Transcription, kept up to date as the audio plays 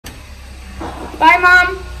Bye,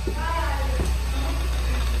 Mom.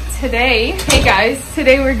 Hey guys,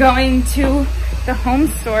 today we're going to the home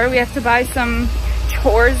store. We have to buy some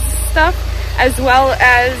chores stuff as well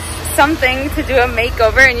as something to do a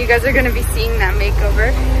makeover, and you guys are going to be seeing that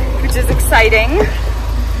makeover, which is exciting.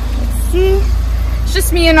 Let's see. It's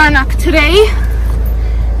just me and Arnak today,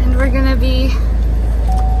 and we're going to be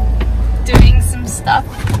doing some stuff.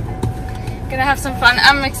 Gonna have some fun.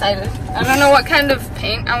 I'm excited. I don't know what kind of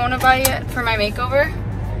paint I want to buy yet for my makeover.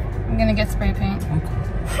 I'm gonna get spray paint.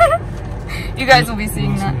 Okay. You guys will be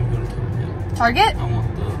seeing that. Target? I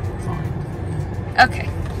want the sign. Okay.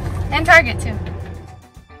 And Target too.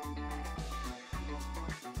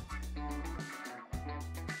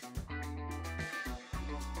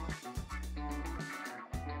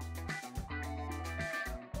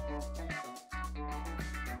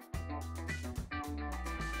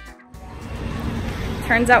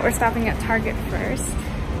 Turns out we're stopping at Target first,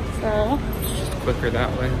 so. It's just quicker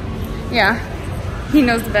that way. Yeah, he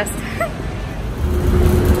knows the best.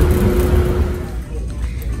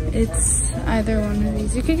 It's either one of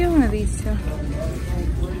these. You could get one of these too.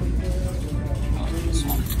 This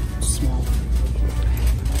one, small.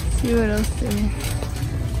 See what else do we?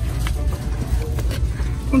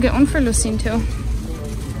 We'll get one for Lucine too.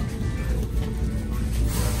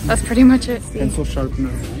 That's pretty much it. Pencil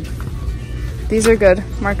sharpener. These are good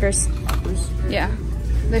markers. Markers? Yeah.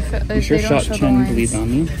 They fit. They Sure, don't show the lines. bleed on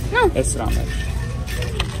me? No. That's not much.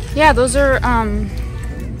 Yeah, those are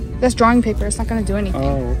that's drawing paper. It's not gonna do anything.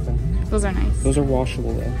 Oh, okay. Those are nice. Those are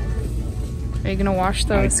washable though. Are you gonna wash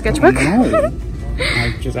the sketchbook? No.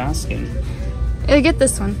 I'm just asking. Get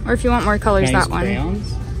this one, or if you want more colors, Can I that use one.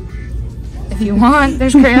 crayons? If you want,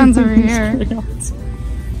 there's crayons over here. Crayons.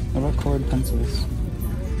 How about colored pencils?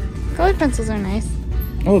 Colored pencils are nice.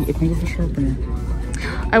 Oh, it comes with a sharpener.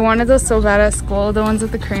 I wanted those so bad at school, the ones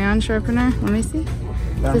with the crayon sharpener. Let me see.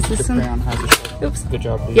 Yeah, Does this the one? crayon has a sharpener. Oops. Good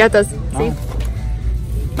job. Yeah, it does. See? Oh.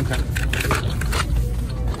 Okay.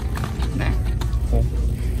 There. Cool.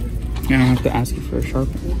 Now I don't have to ask you for a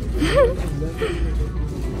sharpener.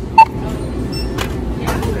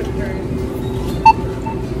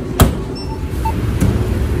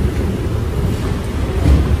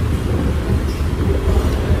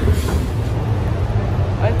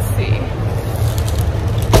 Let's see.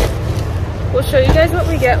 We'll show you guys what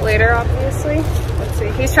we get later, obviously. Let's see.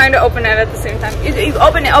 He's trying to open it at the same time. You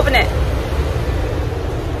open it, open it.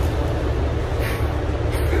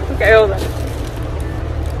 Okay, hold on.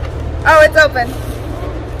 Oh, it's open.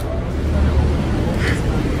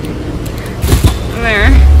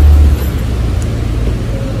 There.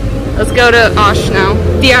 Let's go to Osh now.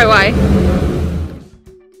 DIY.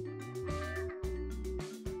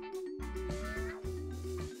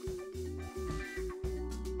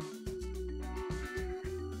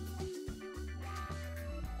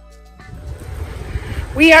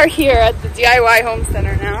 We are here at the DIY home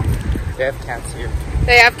center now. They have cats here.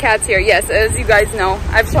 They have cats here, yes, as you guys know.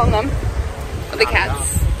 I've shown them the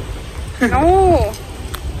cats. No.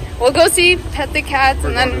 We'll go see, pet the cats,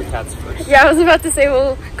 and then... We're going to the cats first. Yeah, I was about to say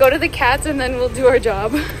we'll go to the cats and then we'll do our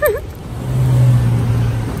job.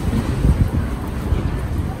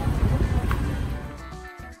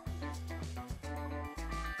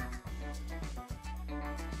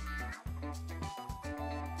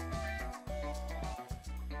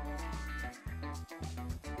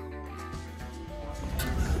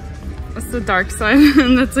 That's the dark side,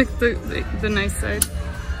 and that's like the nice side.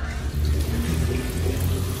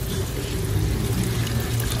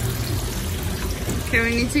 Okay, we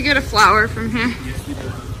need to get a flower from here. Yes, we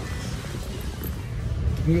do.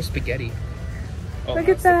 We have spaghetti. Oh, look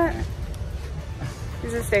at that.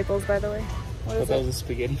 These are staples, by the way. What is that was a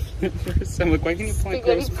spaghetti plant first. I'm like, why can you plant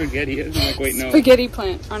grow spaghetti? I'm like, wait, no. Spaghetti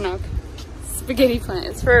plant. Oh no. Spaghetti plant.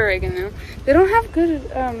 It's for oregano. They don't have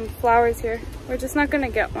good flowers here. We're just not gonna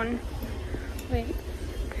get one. Wait.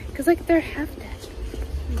 Because like they're half dead.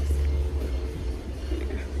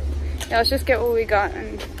 Yeah, let's just get what we got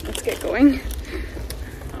and let's get going.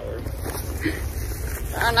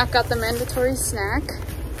 Arnak got the mandatory snack,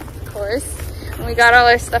 of course. And we got all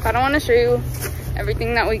our stuff. I don't want to show you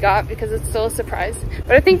everything that we got because it's still a surprise.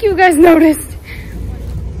 But I think you guys noticed.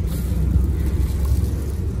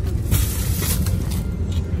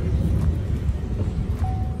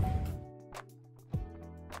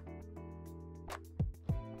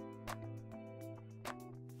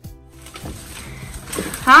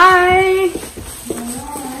 Hi!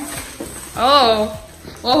 Oh,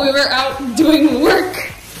 well, we were out doing work.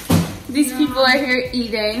 These people are here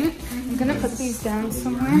eating. I'm gonna put these down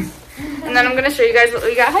somewhere. And then I'm gonna show you guys what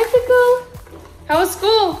we got. Hi, Pickle! How was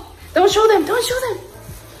school? Don't show them, don't show them!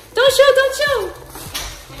 Don't Don't show, don't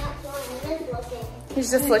show. He's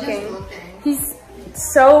just looking. He's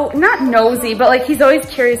so, not nosy, but like he's always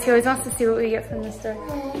curious. He always wants to see what we get from the store.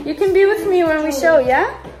 You can be with me when we show,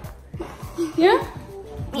 yeah? Yeah?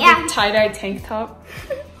 Yeah. Tie-dye tank top.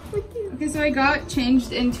 Okay, so I got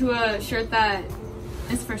changed into a shirt that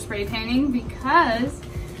is for spray painting because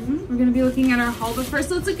we're gonna be looking at our haul. But first,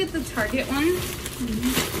 let's look at the Target one.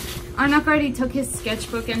 Arnok already took his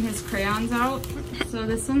sketchbook and his crayons out. So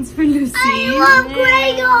this one's for Lucy. I love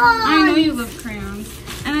crayons! I know you love crayons.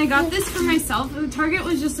 And I got this for myself. The Target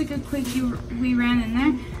was just like a quickie we ran in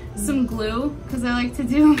there. Some glue, because I like to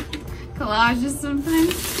do collages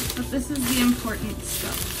sometimes. But this is the important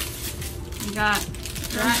stuff. We got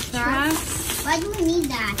rat traps. Why do we need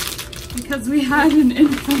that? Because we had an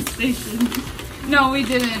infestation. No, we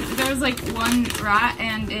didn't. There was like one rat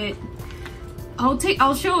and it...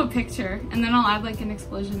 I'll show a picture and then I'll add like an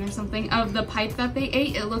explosion or something of the pipe that they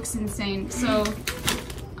ate. It looks insane. So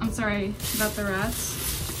I'm sorry about the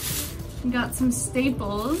rats. We got some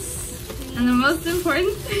staples. And the most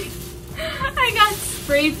important thing, I got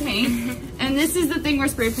spray paint. And this is the thing we're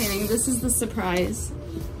spray painting. This is the surprise.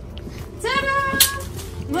 Ta-da!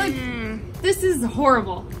 Look, this is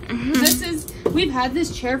horrible. We've had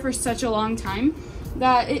this chair for such a long time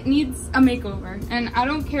that it needs a makeover. And I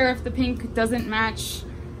don't care if the pink doesn't match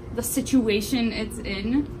the situation it's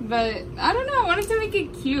in, but I don't know, I wanted to make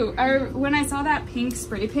it cute. When I saw that pink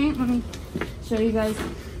spray paint, let me show you guys.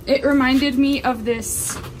 It reminded me of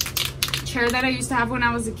this chair that I used to have when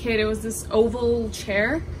I was a kid. It was this oval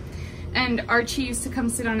chair. And Archie used to come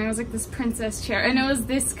sit on it. It was like this princess chair. And it was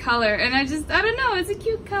this color. And I don't know, it's a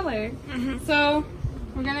cute color. So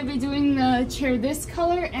we're gonna be doing the chair this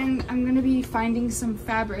color, and I'm gonna be finding some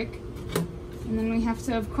fabric. And then we have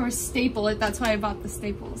to, of course, staple it. That's why I bought the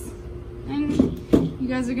staples. And you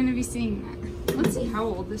guys are gonna be seeing that. Let's see how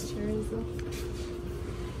old this chair is though.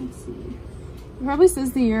 Let's see. It probably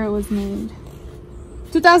says the year it was made.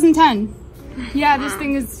 2010. Yeah, this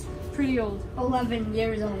thing is pretty old. 11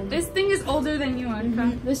 years old. This thing is older than you,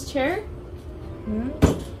 Anka. This chair?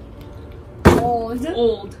 Old.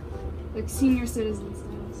 Old. Like senior citizen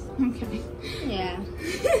status. Okay. Yeah.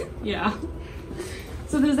 Yeah.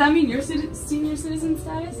 So does that mean you're senior citizen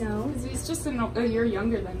status? No. Because he's just a year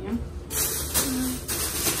younger than you.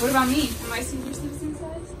 What about me? Am I senior citizen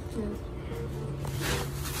status? No.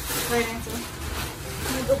 Right answer.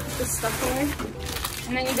 I'm gonna go put this stuff away.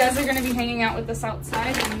 And then you guys are gonna be hanging out with us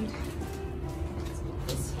outside, and let's put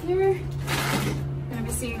this here. I'm gonna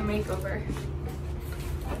be seeing the makeover.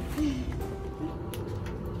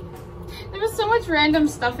 There was so much random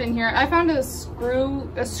stuff in here. I found a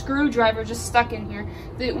screwdriver just stuck in here.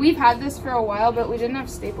 We've had this for a while, but we didn't have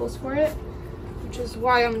staples for it, which is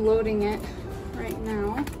why I'm loading it right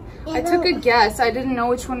now. I took a guess. I didn't know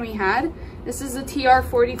which one we had. This is a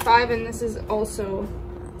TR45, and this is also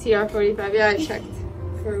TR45. Yeah, I checked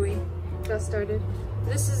before we got started.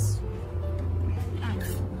 This is, I don't know.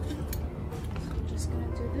 So I'm just gonna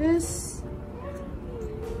do this.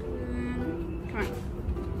 Come on.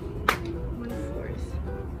 1/4.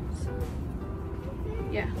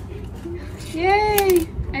 Yeah. Yay!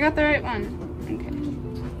 I got the right one. Okay.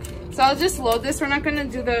 So I'll just load this. We're not gonna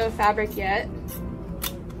do the fabric yet.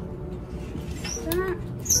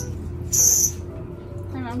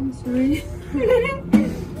 Hi, Mom. Sorry.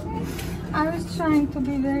 I was trying to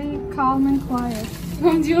be very calm and quiet.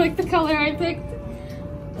 Mom, do you like the color I picked?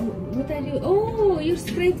 What are you? Oh, you're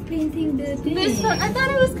spray painting the thing. I thought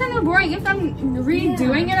it was kind of boring. If I'm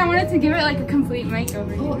redoing it, I wanted to give it like a complete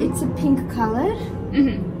makeover. Oh, it's a pink color?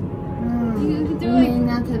 You could do like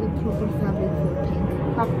not have a proper fabric for pink.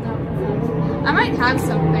 I might have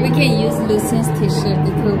something. We can use Lucy's t-shirt.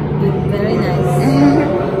 It will be very nice.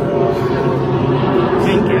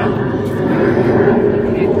 Thank you.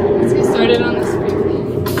 Okay, let's get started on the spray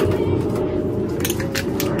paint.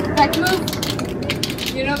 Back move.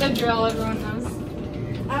 You know the drill, everyone knows.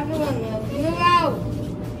 Everyone knows. Move out.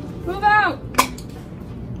 Move out.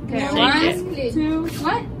 Okay, No, 1, please. 2,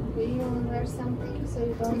 what? Do you want to wear something so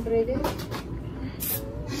you don't breathe it?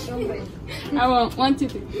 Don't breathe. I won't. 1, 2,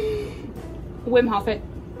 3. Wim Hof it.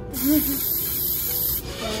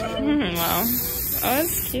 Wow. Oh,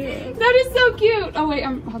 that's cute. That is so cute. Oh wait,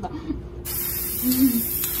 hold on.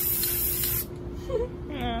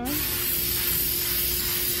 Yeah.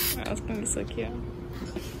 That's gonna be so cute.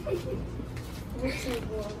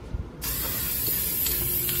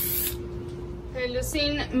 Okay,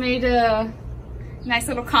 Lucine made a nice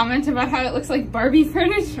little comment about how it looks like Barbie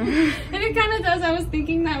furniture. And it kind of does. I was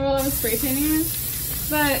thinking that while I was spray painting this.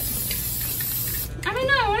 But, I don't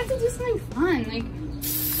know. I wanted to do something fun. Like,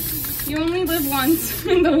 You only live once,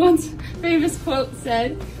 the once famous quote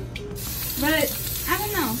said. But, I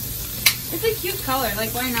don't know. It's a cute color,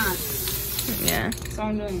 like why not? Yeah. So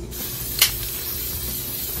I'm doing it.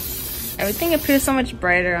 Everything appears so much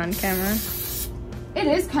brighter on camera. It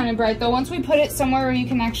is kind of bright though. Once we put it somewhere where you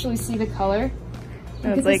can actually see the color.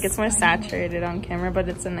 No, it's like it's more saturated on camera, but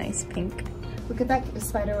it's a nice pink. Look at that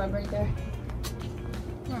spider web right there.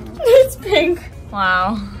 It's pink.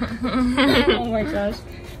 Wow. Oh my gosh.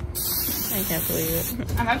 I can't believe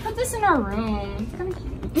it. I might put this in our room. It's kind of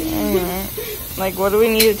cute. Like, what do we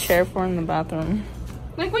need a chair for in the bathroom?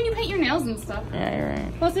 Like when you paint your nails and stuff. Yeah, you're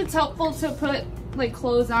right. Plus it's helpful to put like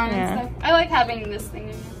clothes on and stuff. I like having this thing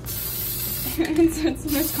in here. It's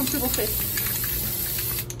the most comfortable fit.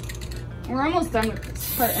 We're almost done with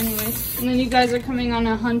this part anyways. And then you guys are coming on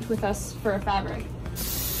a hunt with us for a fabric.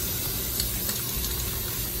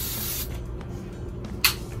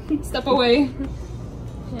 Step away.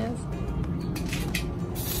 Yes.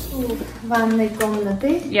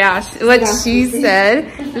 Yeah, what she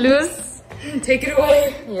said. Luz, take it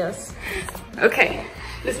away. Yes. Okay.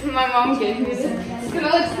 This is my mom getting this. It's gonna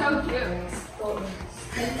look so cute.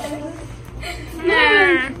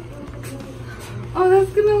 Oh,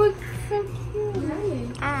 that's gonna look so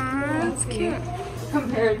cute. That's cute.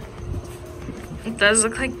 Compared. It does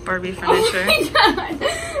look like Barbie Oh furniture. my god.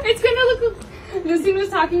 It's gonna look. Lucy was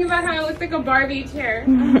talking about how it looked like a Barbie chair.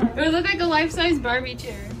 It would look like a life-size Barbie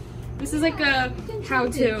chair. This is like a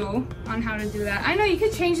how-to on how to do that. I know you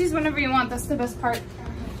can change these whenever you want. That's the best part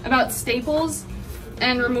about staples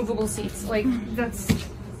and removable seats. Like, that's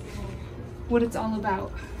what it's all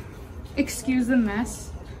about. Excuse the mess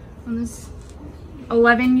on this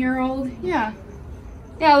 11-year-old. Yeah,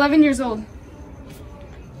 11 years old.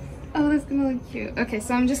 Oh, that's gonna look cute. Okay,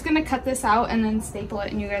 so I'm just gonna cut this out and then staple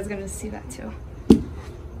it, and you guys are gonna see that too.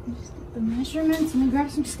 Just get the measurements. Let me grab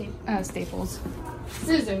some staples.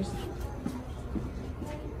 Scissors.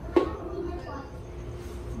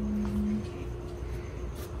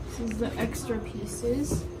 This is the extra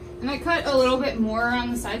pieces. And I cut a little bit more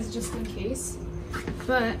on the sides just in case.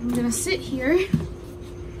 But I'm gonna sit here,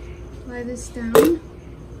 lie this down. Like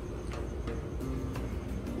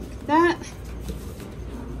that.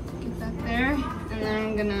 Get that there. And then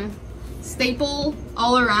I'm gonna staple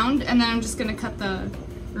all around, and then I'm just gonna cut the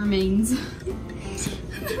remains.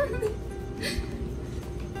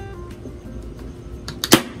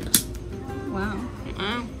 Wow.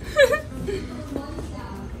 Wow.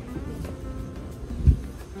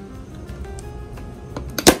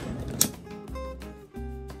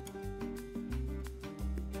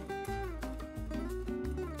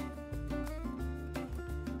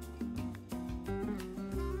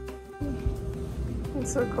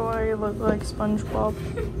 It's so cool how you look like SpongeBob.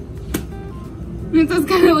 It does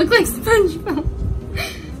kind of look like SpongeBob.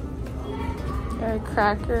 Or a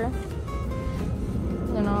cracker.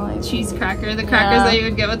 You know, like Cheese cracker, the crackers that you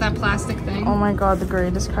would get with that plastic thing. oh my god, the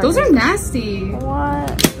greatest crackers. Those are nasty.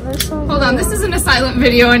 What? They're so Hold on, this isn't a silent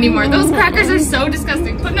video anymore. Those crackers are so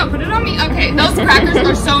disgusting. Put it on me. Okay, those crackers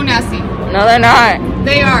are so nasty. No, they're not.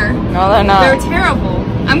 They are. No, they're not. They're terrible.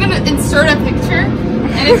 I'm gonna insert a picture.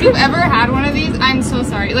 And if you've ever had one of these, I'm so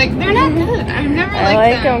sorry. Like, they're not good. I've never liked them. I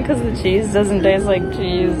like them because the cheese doesn't taste like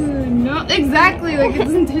cheese. No, exactly. Like, it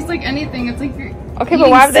doesn't taste like anything. It's like you're Okay, but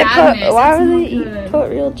why would they put put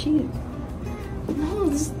real cheese? No,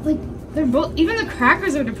 just like they're both. Even the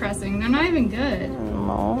crackers are depressing. They're not even good.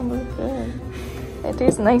 No, they're good. It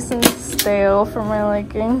tastes nice and stale for my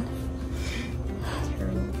liking.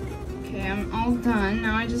 Okay, I'm all done.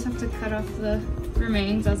 Now I just have to cut off the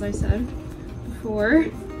remains, as I said before.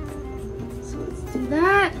 So let's do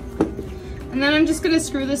that. And then I'm just gonna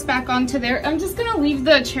screw this back onto there. I'm just gonna leave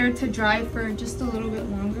the chair to dry for just a little bit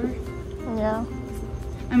longer. Yeah.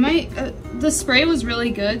 I might, the spray was really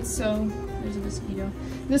good, so, there's a mosquito.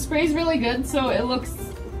 The spray's really good, so it looks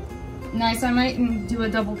nice. I might do a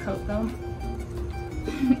double coat though.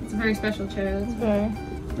 It's a very special chair, that's why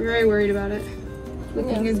we're very worried about it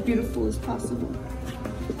looking as beautiful as possible.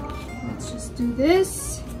 Let's just do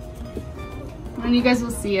this. And you guys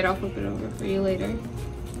will see it, I'll flip it over for you later.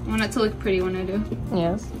 I want it to look pretty when I do.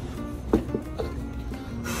 Yes.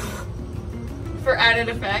 For added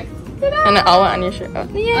effect. And all on your shirt. Oh.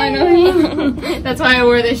 Yeah. I know. That's why I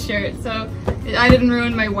wore this shirt, so I didn't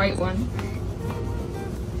ruin my white one.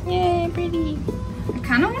 Yay, pretty. I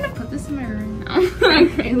kind of want to put this in my room now.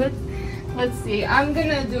 Okay, let's see. I'm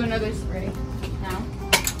gonna do another spray now.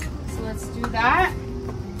 So let's do that,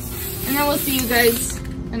 and then we'll see you guys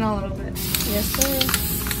in a little bit. Yes,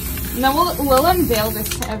 sir. And then we'll unveil this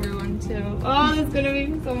to everyone too. Oh, it's gonna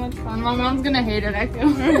be so much fun. My mom's gonna hate it, I feel.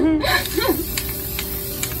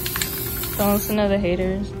 Don't listen to the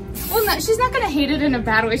haters. Well, no, she's not gonna hate it in a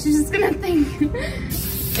bad way. She's just gonna think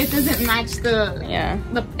it doesn't match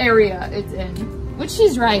the area it's in, which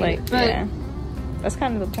she's right. Like, but yeah, that's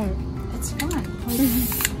kind of the point. it's fun.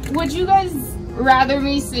 Like, would you guys rather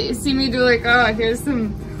me see me do like, oh, here's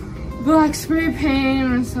some black spray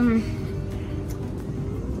paint and some?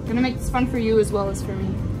 I'm gonna make this fun for you as well as for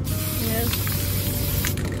me. Yes.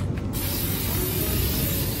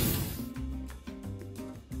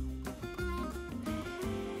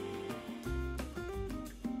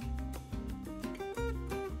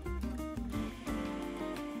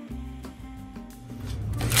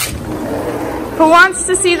 Who wants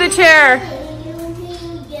to see the chair?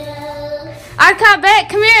 Alphabet,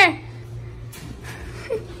 come here.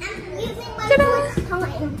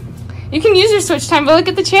 You can use your switch time, but look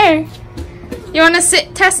at the chair. You want to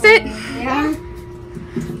test it? Yeah.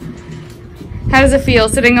 How does it feel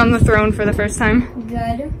sitting on the throne for the first time?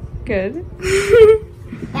 Good. Good.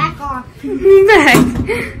 Back off. Back.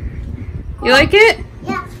 You like it?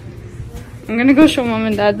 Yeah. I'm gonna go show mom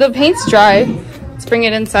and dad. The paint's dry. Let's bring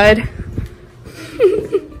it inside.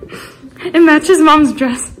 It matches mom's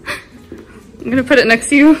dress. I'm gonna put it next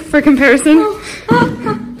to you for comparison.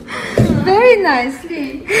 Very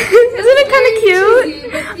nicely. Isn't it kind of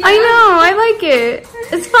cute? Yeah. I know, I like it.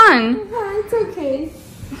 It's fun. It's okay.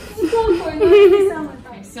 It's all for you.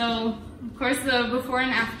 Okay, so, of course, the before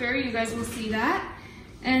and after, you guys will see that.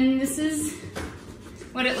 And this is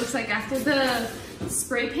what it looks like after the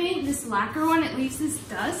spray paint. This lacquer one, it leaves this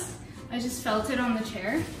dust. I just felt it on the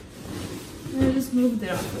chair. And I just moved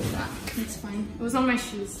it off like that. It's fine. It was on my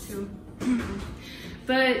shoes too.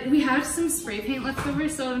 But we have some spray paint left over,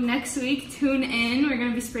 so next week, tune in. We're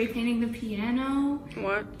gonna be spray painting the piano.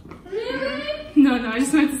 What? No, I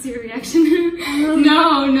just wanted to see your reaction.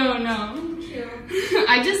 No.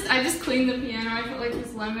 I just cleaned the piano. I put like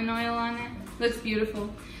this lemon oil on it. Looks beautiful.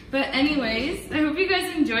 But anyways, I hope you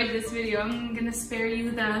guys enjoyed this video. I'm gonna spare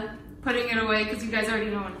you the putting it away because you guys already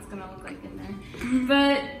know what it's gonna look like in there.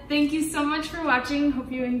 But thank you so much for watching.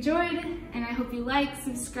 Hope you enjoyed, and I hope you like,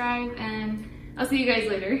 subscribe, and I'll see you guys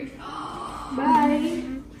later. Bye.